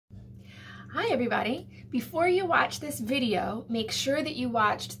Hi everybody! Before you watch this video, make sure that you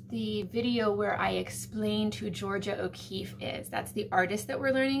watched the video where I explained who Georgia O'Keeffe is. That's the artist that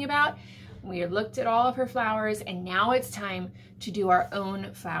we're learning about. We looked at all of her flowers and now it's time to do our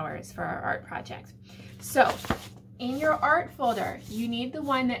own flowers for our art project. So in your art folder, you need the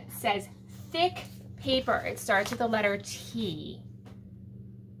one that says thick paper. It starts with the letter T.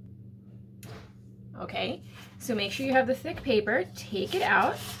 Okay, so make sure you have the thick paper, take it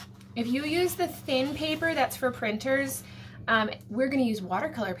out. If you use the thin paper that's for printers, we're going to use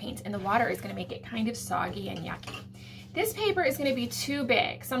watercolor paints and the water is going to make it kind of soggy and yucky. This paper is going to be too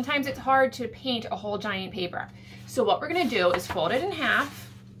big. Sometimes it's hard to paint a whole giant paper. So what we're going to do is fold it in half.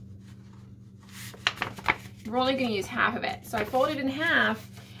 We're only going to use half of it. So I fold it in half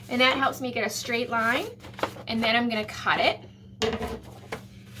and that helps me get a straight line, and then I'm going to cut it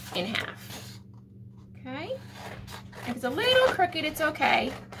in half. Okay? If it's a little crooked, it's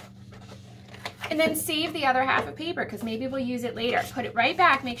okay. And then save the other half of paper because maybe we'll use it later. Put it right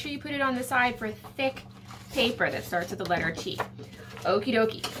back. Make sure you put it on the side for thick paper that starts with the letter T. Okie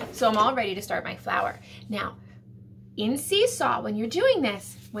dokie. So I'm all ready to start my flower. Now, in Seesaw, when you're doing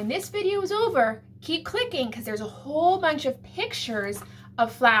this, when this video is over, keep clicking because there's a whole bunch of pictures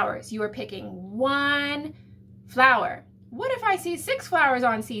of flowers. You are picking one flower. What if I see 6 flowers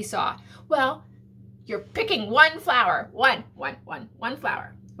on Seesaw? Well, you're picking one flower. One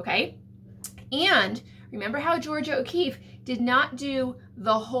flower, okay? And remember how Georgia O'Keeffe did not do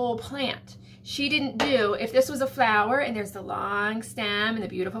the whole plant. She didn't do, if this was a flower and there's the long stem and the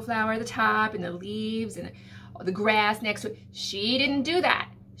beautiful flower at the top and the leaves and the grass next to it, she didn't do that.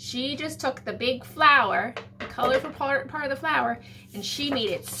 She just took the big flower, the colorful part of the flower, and she made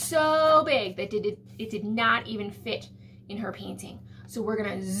it so big that it did not even fit in her painting. So we're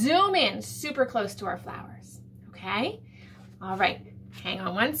gonna zoom in super close to our flowers, okay? All right, hang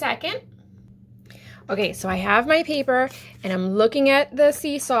on one second. Okay, so I have my paper and I'm looking at the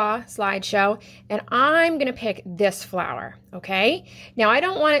Seesaw slideshow and I'm gonna pick this flower, okay? Now I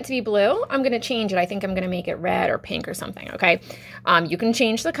don't want it to be blue. I'm gonna change it. I think I'm gonna make it red or pink or something, okay? You can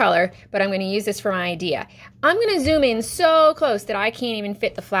change the color, but I'm gonna use this for my idea. I'm gonna zoom in so close that I can't even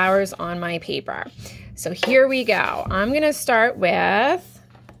fit the flowers on my paper. So here we go. I'm gonna start with,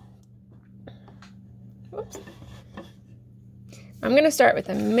 whoops. I'm going to start with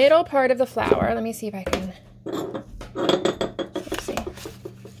the middle part of the flower. Let me see if I can, let's see.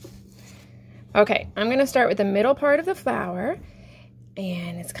 Okay, I'm going to start with the middle part of the flower,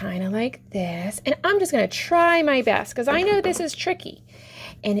 and it's kind of like this. And I'm just going to try my best because I know this is tricky.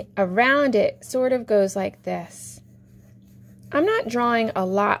 And around it sort of goes like this. I'm not drawing a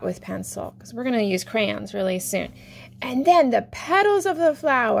lot with pencil because we're going to use crayons really soon. And then the petals of the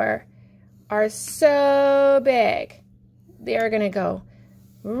flower are so big. They're going to go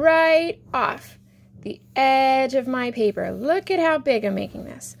right off the edge of my paper. Look at how big I'm making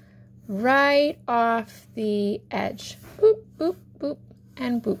this. Right off the edge. Boop, boop, boop,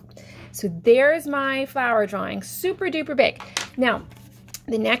 and boop. So there's my flower drawing. Super duper big. Now,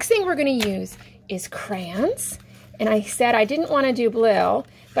 the next thing we're going to use is crayons. And I said I didn't want to do blue,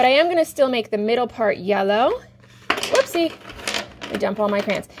 but I am going to still make the middle part yellow. Whoopsie. I dump all my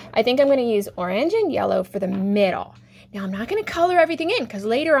crayons. I think I'm going to use orange and yellow for the middle. Now, I'm not going to color everything in because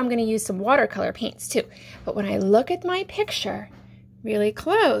later I'm going to use some watercolor paints too. But when I look at my picture really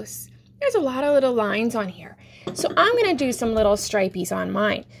close, there's a lot of little lines on here. So I'm going to do some little stripies on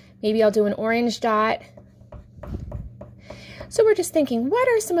mine. Maybe I'll do an orange dot. So we're just thinking, what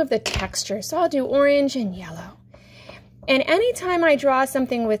are some of the textures? So I'll do orange and yellow. And anytime I draw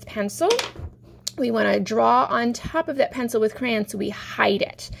something with pencil, we want to draw on top of that pencil with crayon so we hide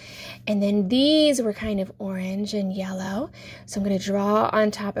it. And then these were kind of orange and yellow. So I'm going to draw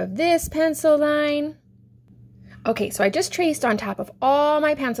on top of this pencil line. Okay, so I just traced on top of all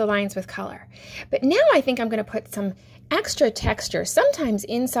my pencil lines with color. But now I think I'm going to put some extra texture. Sometimes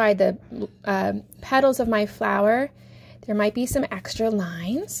inside the petals of my flower, there might be some extra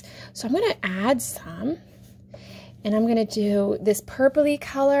lines. So I'm going to add some. And I'm going to do this purpley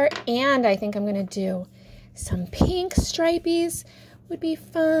color, and I think I'm going to do some pink stripies. Would be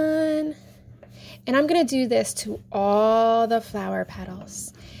fun. And I'm going to do this to all the flower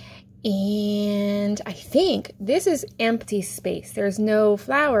petals. And I think this is empty space. There's no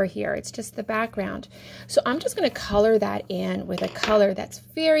flower here. It's just the background. So I'm just going to color that in with a color that's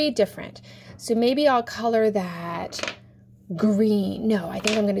very different. So maybe I'll color that green. No, I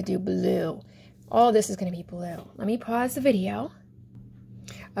think I'm going to do blue. All this is going to be blue. Let me pause the video.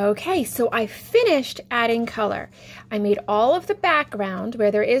 Okay, so I finished adding color. I made all of the background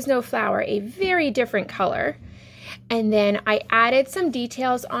where there is no flower a very different color. And then I added some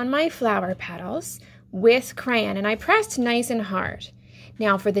details on my flower petals with crayon, and I pressed nice and hard.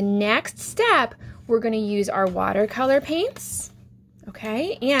 Now for the next step, we're going to use our watercolor paints.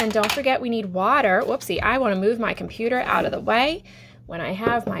 Okay, and don't forget we need water. Whoopsie, I want to move my computer out of the way when I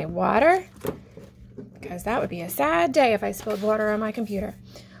have my water, because that would be a sad day if I spilled water on my computer.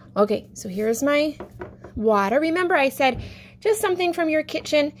 Okay, so here's my water. Remember I said just something from your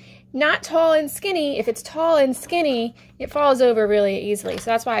kitchen, not tall and skinny. If it's tall and skinny, it falls over really easily.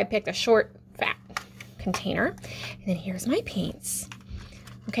 So that's why I picked a short, fat container. And then here's my paints.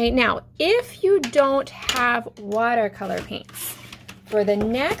 Okay, now if you don't have watercolor paints, for the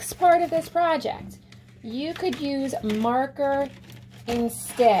next part of this project, you could use marker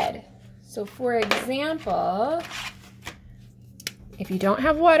instead. So for example, if you don't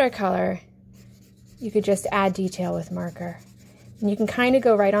have watercolor, you could just add detail with marker. And you can kind of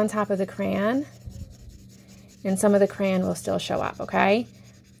go right on top of the crayon, and some of the crayon will still show up, okay?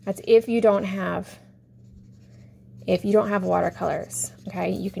 That's if you don't have watercolors,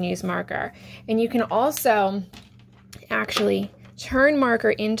 okay? You can use marker. And you can also actually turn marker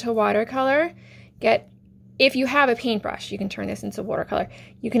into watercolor. If you have a paintbrush, you can turn this into watercolor.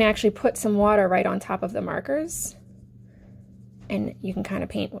 You can actually put some water right on top of the markers, and you can kind of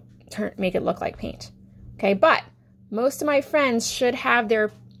make it look like paint. Okay, but most of my friends should have their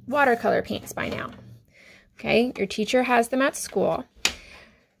watercolor paints by now. Okay, your teacher has them at school.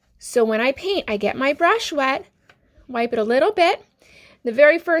 So when I paint, I get my brush wet, wipe it a little bit. The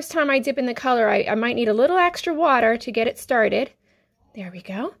very first time I dip in the color, I might need a little extra water to get it started. There we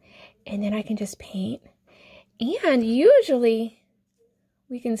go. And then I can just paint. And usually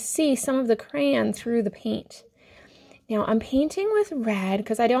we can see some of the crayon through the paint. Now I'm painting with red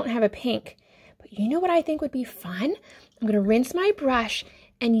because I don't have a pink. But you know what I think would be fun? I'm going to rinse my brush,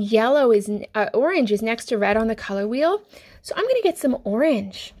 and orange is next to red on the color wheel. So I'm going to get some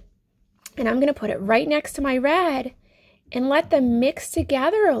orange, and I'm going to put it right next to my red and let them mix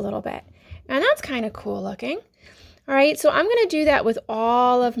together a little bit. And that's kind of cool looking. All right, so I'm going to do that with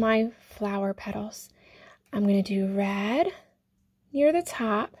all of my flower petals. I'm going to do red near the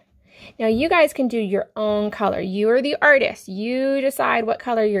top. Now you guys can do your own color. You are the artist. You decide what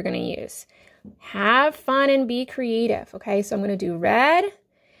color you're going to use. Have fun and be creative, okay? So I'm going to do red,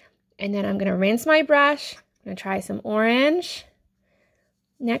 and then I'm going to rinse my brush. I'm going to try some orange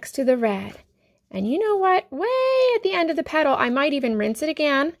next to the red. And you know what? Way at the end of the petal, I might even rinse it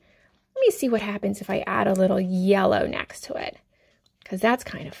again. Let me see what happens if I add a little yellow next to it, because that's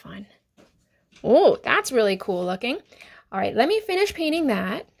kind of fun. Oh, that's really cool looking. All right, let me finish painting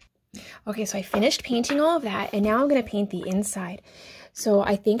that. Okay, so I finished painting all of that, and now I'm going to paint the inside. So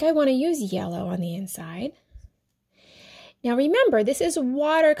I think I want to use yellow on the inside. Now remember, this is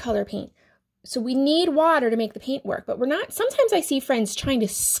watercolor paint. So we need water to make the paint work, but we're not, sometimes I see friends trying to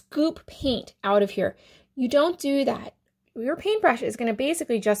scoop paint out of here. You don't do that. Your paintbrush is going to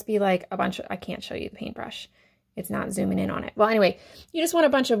basically just be like a bunch of, I can't show you the paintbrush. It's not zooming in on it. Well, anyway, you just want a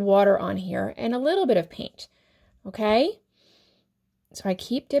bunch of water on here and a little bit of paint, okay? So I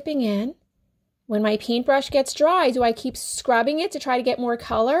keep dipping in. When my paintbrush gets dry, do I keep scrubbing it to try to get more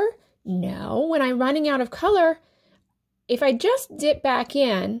color? No. When I'm running out of color, if I just dip back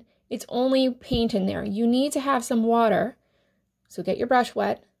in, it's only paint in there. You need to have some water. So get your brush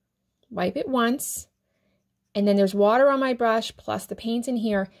wet, wipe it once, and then there's water on my brush plus the paint in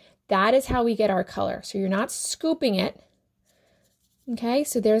here. That is how we get our color. So you're not scooping it. Okay,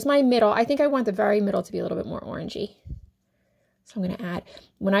 so there's my middle. I think I want the very middle to be a little bit more orangey. So I'm going to add,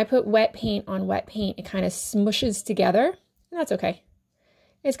 when I put wet paint on wet paint, it kind of smushes together. And that's okay.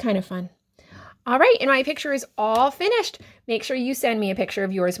 It's kind of fun. All right, and my picture is all finished. Make sure you send me a picture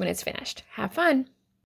of yours when it's finished. Have fun.